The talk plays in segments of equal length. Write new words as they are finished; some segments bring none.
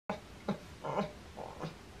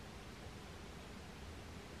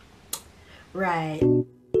Right.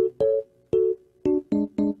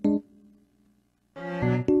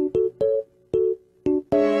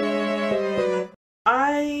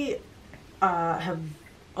 I have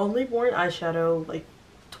only worn eyeshadow like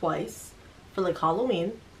twice for like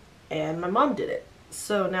Halloween, and my mom did it.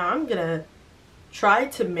 So now I'm gonna try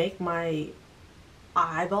to make my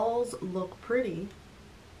eyeballs look pretty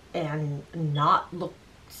and not look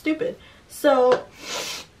stupid. So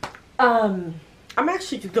I'm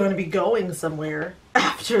actually going to be going somewhere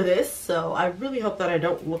after this, so I really hope that I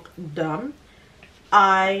don't look dumb.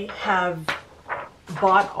 I have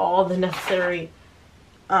bought all the necessary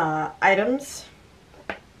items,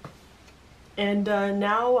 and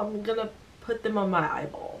now I'm gonna put them on my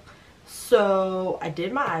eyeball. So I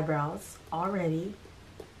did my eyebrows already.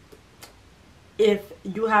 If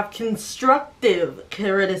you have constructive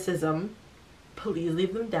criticism, please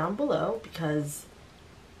leave them down below, because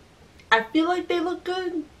I feel like they look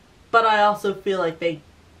good, but I also feel like they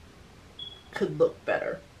could look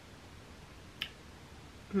better.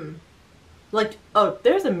 Like, oh,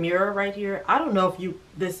 there's a mirror right here. I don't know if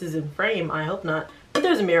this is in frame. I hope not. But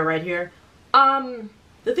there's a mirror right here.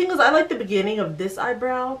 The thing is, I like the beginning of this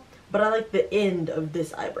eyebrow, but I like the end of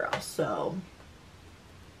this eyebrow. So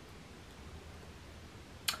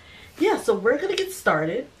yeah, so we're gonna get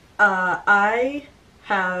started. I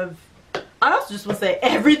also just want to say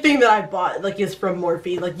everything that I bought like is from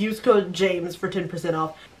Morphe. Like, use code James for 10%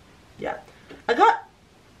 off. Yeah, I got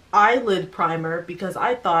eyelid primer because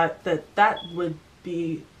I thought that would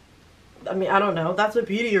be, I mean, I don't know, that's what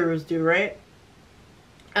beauty gurus do, right?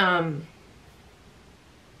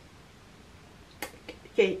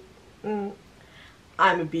 Okay, I'm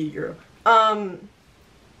a beauty guru.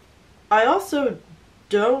 I also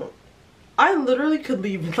don't, I literally could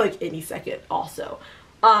leave like any second also.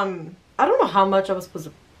 I don't know how much I was supposed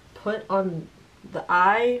to put on the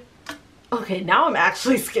eye. Okay, now I'm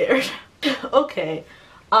actually scared. Okay.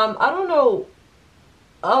 I don't know.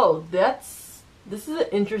 Oh, this is an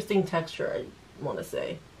interesting texture, I want to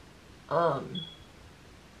say.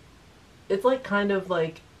 It's like kind of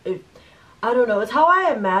like, I don't know, it's how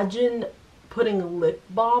I imagine putting lip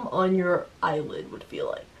balm on your eyelid would feel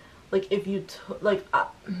like. Like if you,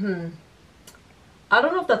 I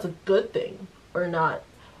don't know if that's a good thing or not.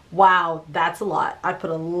 Wow, that's a lot. I put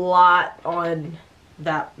a lot on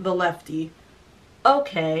the lefty.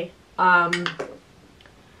 Okay.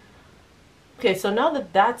 Okay, so now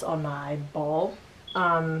that that's on my eyeball,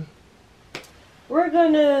 we're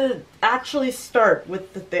gonna actually start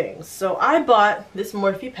with the things. So I bought this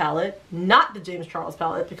Morphe palette, not the James Charles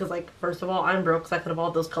palette, because, like, first of all, I'm broke, second of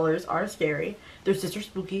all, those colors are scary. They're sister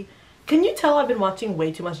spooky. Can you tell I've been watching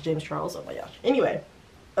way too much James Charles? Oh my gosh. Anyway,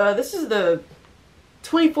 this is the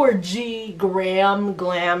 24G Glam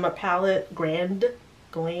palette, Grand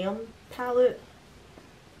Glam palette.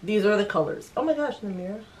 These are the colors. Oh my gosh, in the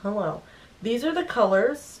mirror. Hello. These are the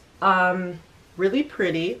colors. Really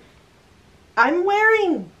pretty. I'm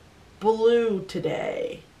wearing blue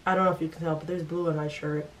today. I don't know if you can tell, but there's blue in my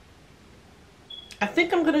shirt. I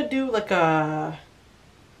think I'm gonna do like a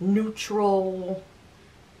neutral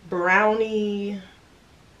brownie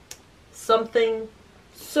something.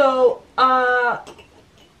 So, I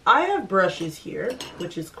have brushes here,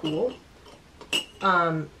 which is cool.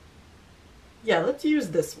 Yeah, let's use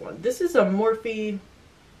this one. This is a Morphe.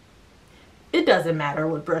 It doesn't matter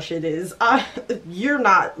what brush it is. You're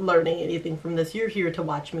not learning anything from this. You're here to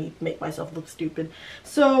watch me make myself look stupid.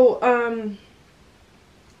 So,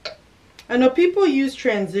 I know people use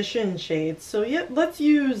transition shades. So, yeah, let's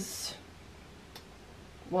use,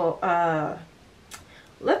 well,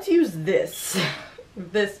 let's use this.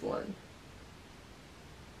 This one.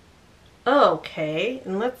 Okay,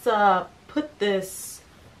 and let's, put this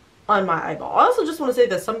on my eyeball. I also just want to say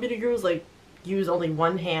that some beauty gurus, like, use only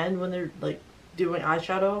one hand when they're like doing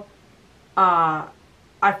eyeshadow. I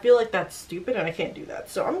feel like that's stupid and I can't do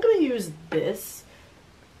that. So I'm gonna use this,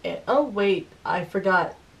 and oh wait, I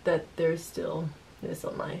forgot that there's still this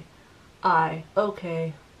on my eye.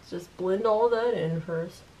 Okay, let's just blend all that in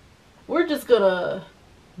first. We're just gonna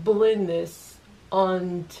blend this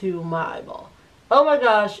onto my eyeball. Oh my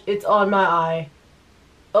gosh, it's on my eye.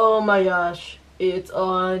 Oh my gosh, it's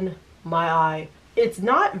on my eye. It's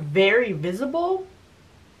not very visible,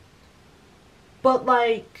 but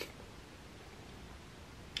like,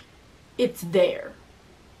 it's there.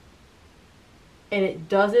 And it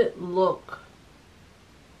doesn't look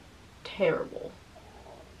terrible.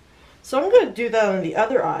 So I'm gonna do that on the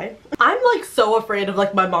other eye. I'm like so afraid of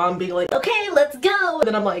like my mom being like, okay, let's go. And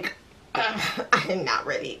then I'm like, I'm not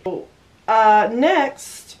ready.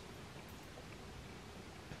 Next,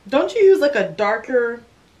 don't you use like a darker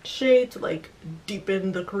shade to like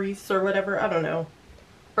deepen the crease or whatever. I don't know.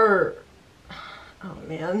 Or, oh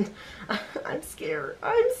man, I'm scared.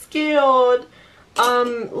 I'm scared.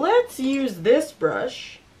 Let's use this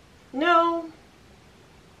brush. No.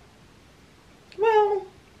 Well,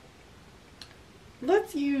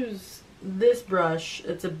 let's use this brush.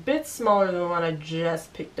 It's a bit smaller than the one I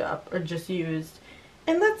just picked up or just used.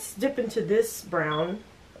 And let's dip into this brown.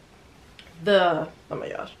 Oh my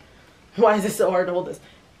gosh. Why is it so hard to hold this?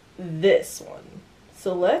 This one.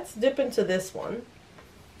 So let's dip into this one.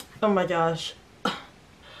 Oh my gosh.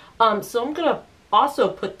 So I'm gonna also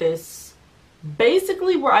put this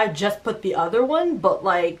basically where I just put the other one, but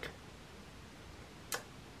like,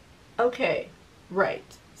 okay, right.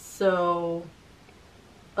 So,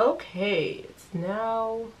 okay, it's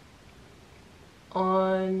now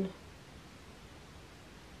on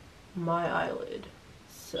my eyelid.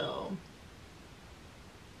 So,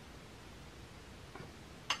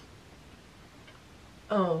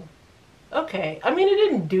 oh, okay. I mean,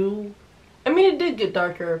 it did get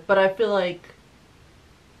darker, but I feel like,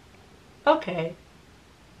 okay.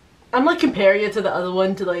 I'm like comparing it to the other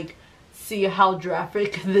one to like see how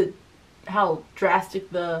drastic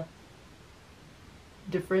the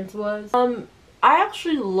difference was. I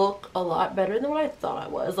actually look a lot better than what I thought I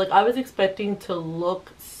was. Like, I was expecting to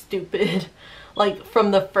look stupid like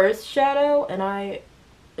from the first shadow, and I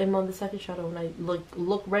am on the second shadow and I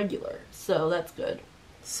look regular, so that's good.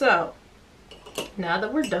 So now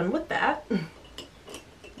that we're done with that,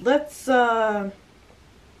 let's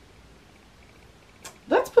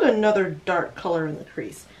put another dark color in the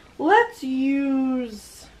crease. Let's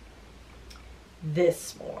use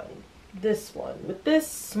this one with this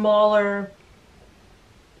smaller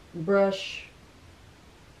brush.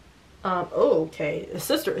 Oh, okay, the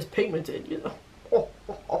sister is pigmented, you know.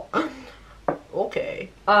 Okay.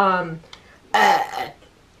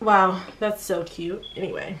 Wow, that's so cute.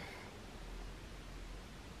 Anyway,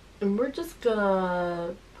 and we're just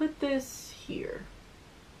gonna put this here.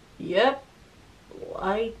 Yep,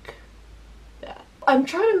 like that. I'm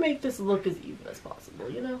trying to make this look as even as possible,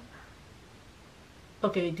 you know?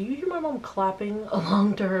 Okay, do you hear my mom clapping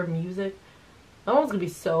along to her music? My mom's gonna be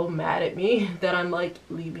so mad at me that I'm like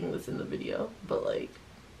leaving this in the video, but like,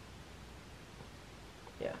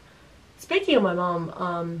 yeah. Speaking of my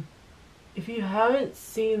mom, if you haven't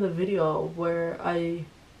seen the video where I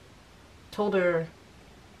told her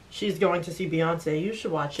she's going to see Beyonce, you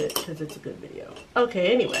should watch it because it's a good video.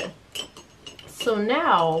 Okay, anyway. So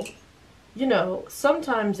now, you know,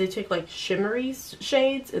 sometimes they take like shimmery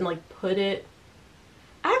shades and like put it.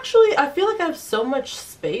 Actually, I feel like I have so much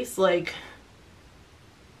space like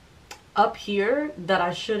up here that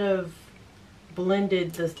I should have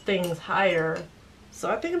blended the things higher. So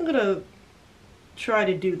I think I'm gonna try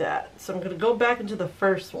to do that. So I'm gonna go back into the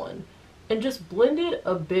first one and just blend it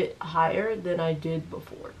a bit higher than I did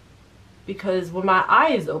before. Because when my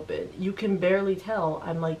eye is open, you can barely tell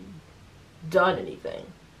I'm like done anything.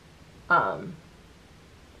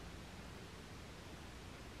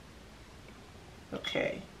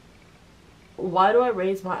 Okay. Why do I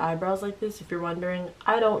raise my eyebrows like this, if you're wondering?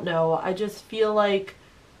 I don't know. I just feel like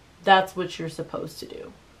that's what you're supposed to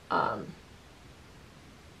do.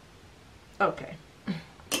 Okay.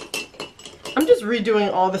 I'm just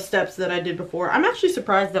redoing all the steps that I did before. I'm actually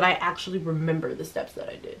surprised that I actually remember the steps that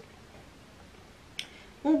I did.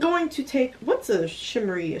 I'm going to take, what's a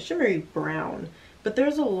shimmery brown, but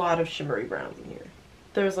there's a lot of shimmery browns in here.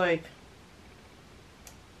 There's like,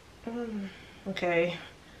 okay.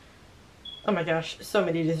 Oh my gosh, so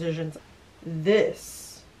many decisions.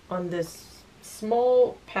 This, on this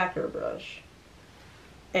small packer brush,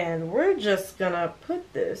 and we're just gonna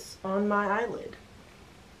put this on my eyelid.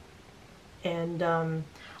 And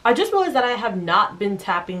I just realized that I have not been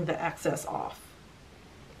tapping the excess off.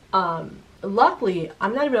 Luckily,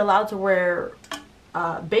 I'm not even allowed to wear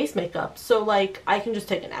base makeup, so like I can just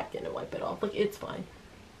take a napkin and wipe it off. Like, it's fine.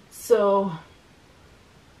 So,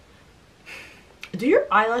 do your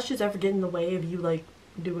eyelashes ever get in the way of you like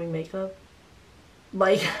doing makeup?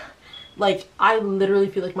 Like I literally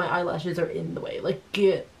feel like my eyelashes are in the way. Like,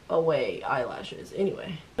 get away, eyelashes.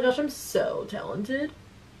 Anyway, oh my gosh, I'm so talented.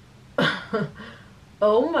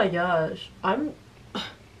 Oh my gosh, I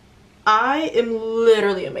am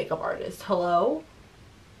literally a makeup artist. Hello?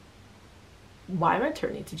 Why am I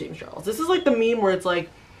turning to James Charles? This is like the meme where it's like,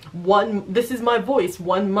 this is my voice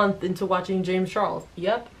 1 month into watching James Charles.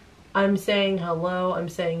 Yep. I'm saying hello, I'm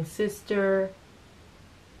saying sister.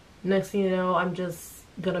 Next thing you know, I'm just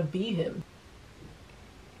gonna be him.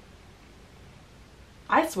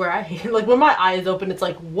 I swear I hate, like when my eye is open, it's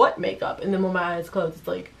like, what makeup? And then when my eye is closed, it's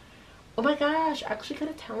like, Oh my gosh, actually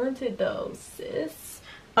kind of talented though, sis.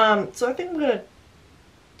 So I think I'm gonna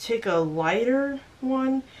take a lighter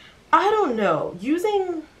one. I don't know,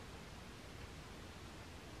 using,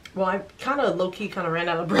 well, I kind of low-key kind of ran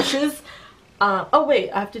out of brushes. Oh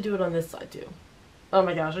wait, I have to do it on this side too. Oh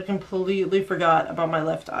my gosh, I completely forgot about my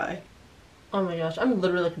left eye. Oh my gosh, I'm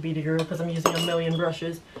literally like a beauty guru because I'm using a million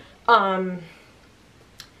brushes. Well,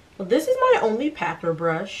 this is my only packer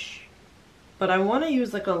brush, but I want to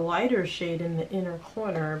use like a lighter shade in the inner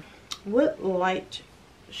corner. What light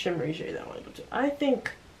shimmery shade I want to go to? I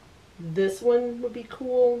think this one would be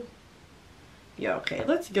cool. Yeah, okay,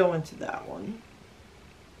 let's go into that one.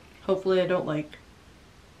 Hopefully I don't like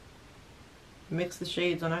mix the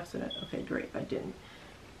shades on accident. Okay, great, I didn't.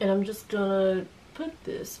 And I'm just gonna put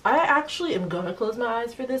this. I actually am gonna close my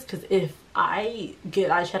eyes for this because if I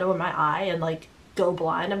get eyeshadow in my eye and like go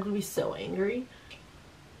blind, I'm gonna be so angry.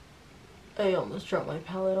 I almost dropped my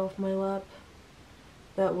palette off my lap.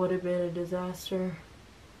 That would have been a disaster.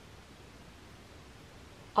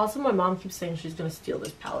 Also, my mom keeps saying she's gonna steal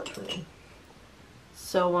this palette from me.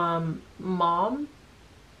 So, Mom,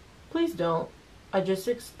 please don't. I just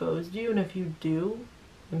exposed you, and if you do,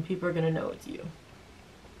 then people are gonna know it's you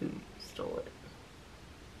who stole it.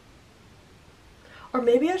 Or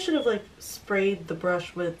maybe I should have like sprayed the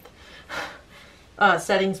brush with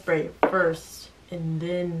setting spray first and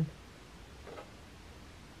then.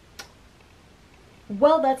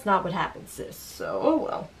 Well, that's not what happened, sis. So, oh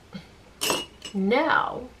well.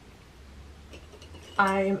 Now,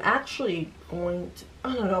 I'm actually going to,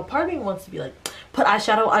 I don't know, part of me wants to be like, put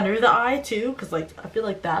eyeshadow under the eye too, because like, I feel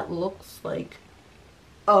like that looks like,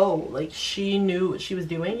 oh, like she knew what she was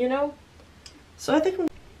doing, you know? So I think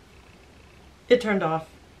it turned off.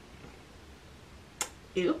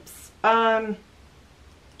 Oops. I'm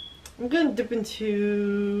gonna dip into,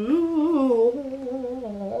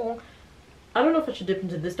 I don't know if I should dip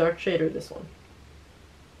into this dark shade or this one.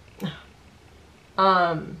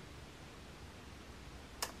 I'm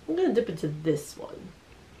gonna dip into this one,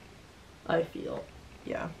 I feel.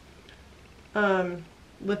 Yeah.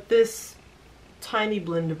 With this tiny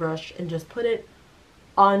blender brush and just put it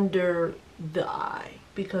under the eye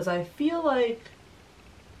because I feel like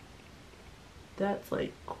that's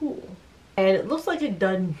like cool. And it looks like it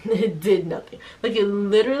did nothing. Like it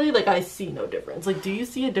literally, like I see no difference. Like, do you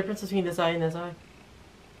see a difference between this eye and this eye?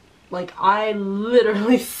 Like I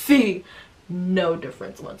literally see no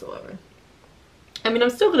difference whatsoever. I mean, I'm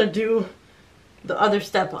still gonna do the other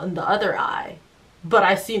step on the other eye, but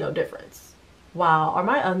I see no difference. Wow, are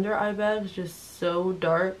my under eye bags just so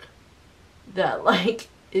dark that like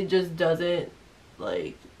it just doesn't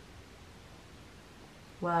like,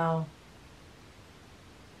 wow.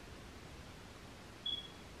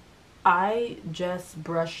 I just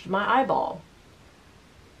brushed my eyeball,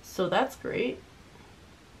 so that's great.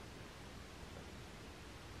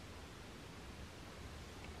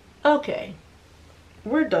 Okay,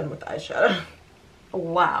 we're done with eyeshadow.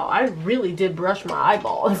 Wow, I really did brush my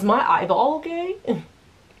eyeball. Is my eyeball okay?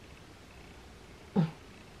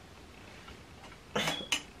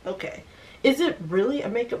 Okay. Is it really a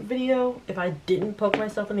makeup video if I didn't poke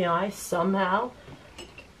myself in the eye somehow?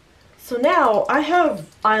 So now I have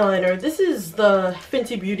eyeliner. This is the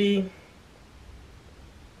Fenty Beauty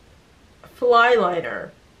Fly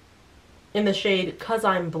Liner in the shade 'Cause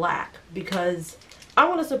I'm Black because I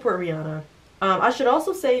want to support Rihanna. I should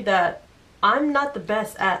also say that I'm not the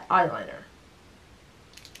best at eyeliner.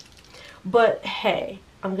 But hey,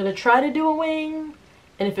 I'm going to try to do a wing,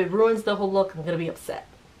 and if it ruins the whole look, I'm going to be upset.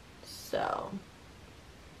 So,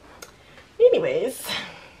 anyways,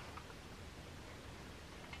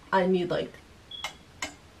 I need like,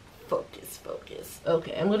 focus.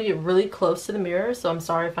 Okay, I'm going to get really close to the mirror, so I'm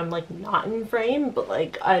sorry if I'm like not in frame, but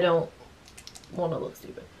like I don't want to look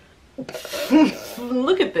stupid.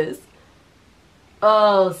 Look at this.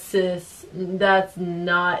 Oh sis, that's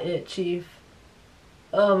not it, Chief.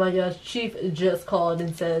 Oh my gosh, Chief just called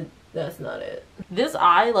and said that's not it. This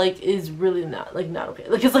eye like is really not okay.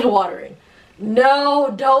 Like it's like watering.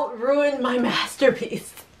 No, don't ruin my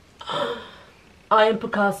masterpiece. I am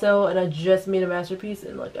Picasso and I just made a masterpiece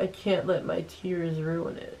and like I can't let my tears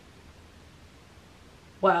ruin it.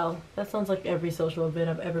 Wow, that sounds like every social event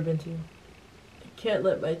I've ever been to. Can't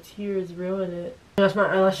let my tears ruin it. Gosh, my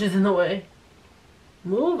eyelash is in the way.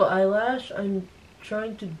 Move, eyelash. I'm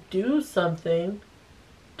trying to do something.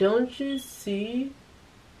 Don't you see?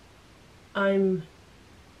 I'm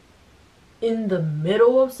in the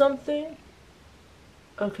middle of something.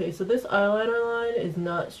 Okay, so this eyeliner line is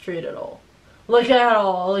not straight at all. Like at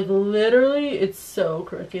all. Like literally, it's so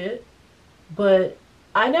crooked. But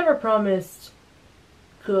I never promised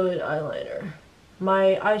good eyeliner.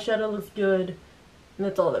 My eyeshadow looks good, and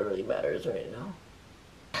that's all that really matters right now.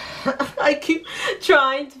 I keep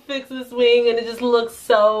trying to fix this wing and it just looks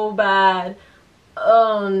so bad.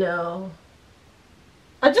 Oh no.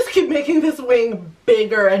 I just keep making this wing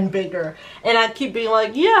bigger and bigger, and I keep being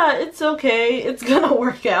like, yeah, it's okay, it's gonna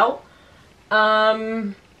work out.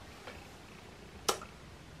 I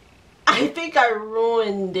think I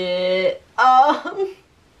ruined it.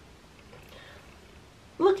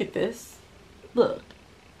 Look at this. Look.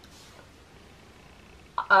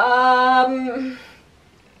 I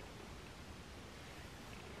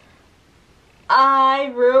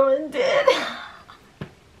ruined it.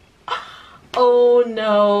 Oh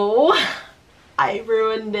no. I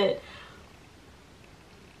ruined it.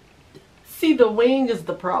 See, the wing is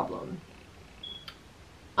the problem.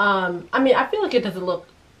 I mean, I feel like it doesn't look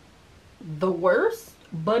the worst,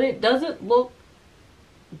 but it doesn't look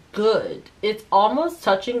good. It's almost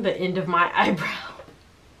touching the end of my eyebrow.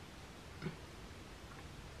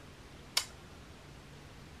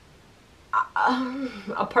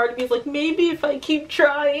 A part of me is like, maybe if I keep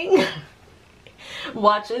trying.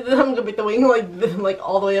 Watch it, then I'm gonna make the wing like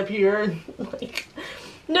all the way up here, and like,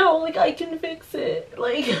 no, like I can fix it.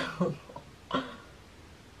 Like,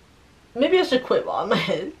 maybe I should quit while I'm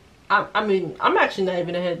ahead. I mean, I'm actually not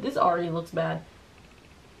even ahead. This already looks bad.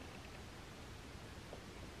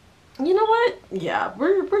 You know what? Yeah,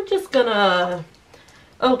 we're just gonna.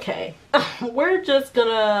 Okay, we're just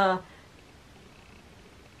gonna.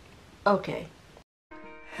 Okay.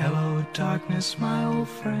 Hello, darkness, my old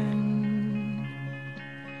friend.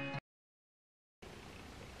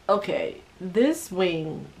 Okay, this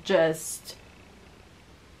wing just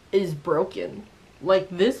is broken. Like,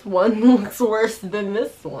 this one looks worse than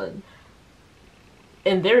this one.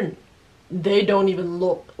 And they don't even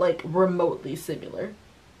look like remotely similar.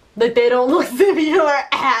 Like, they don't look similar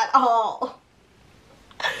at all.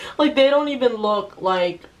 Like, they don't even look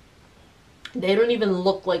like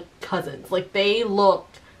cousins. Like, they look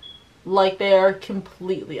like they are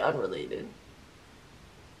completely unrelated.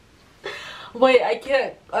 Wait, I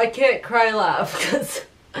can't cry laugh because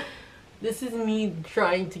this is me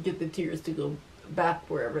trying to get the tears to go back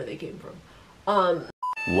wherever they came from.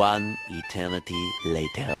 One eternity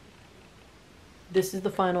later. This is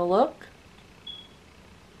the final look.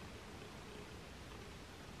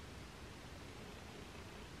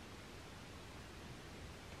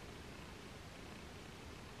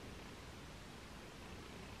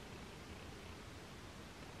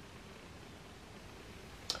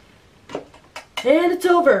 And it's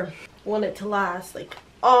over. I want it to last like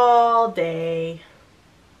all day.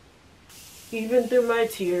 Even through my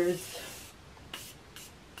tears.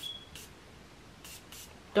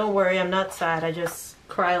 Don't worry, I'm not sad. I just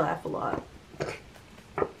cry laugh a lot.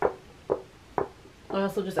 I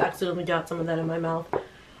also just accidentally got some of that in my mouth.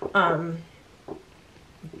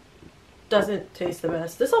 Doesn't taste the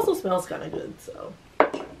best. This also smells kind of good, so.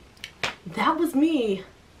 That was me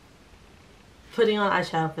putting on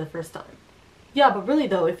eyeshadow for the first time. Yeah, but really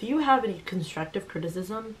though, if you have any constructive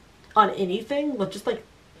criticism on anything, let's just like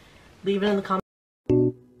leave it in the comments.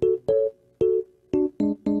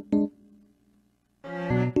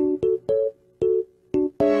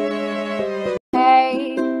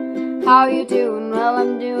 Hey, how you doing? Well,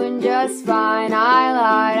 I'm doing just fine. I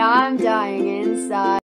lied, I'm dying inside.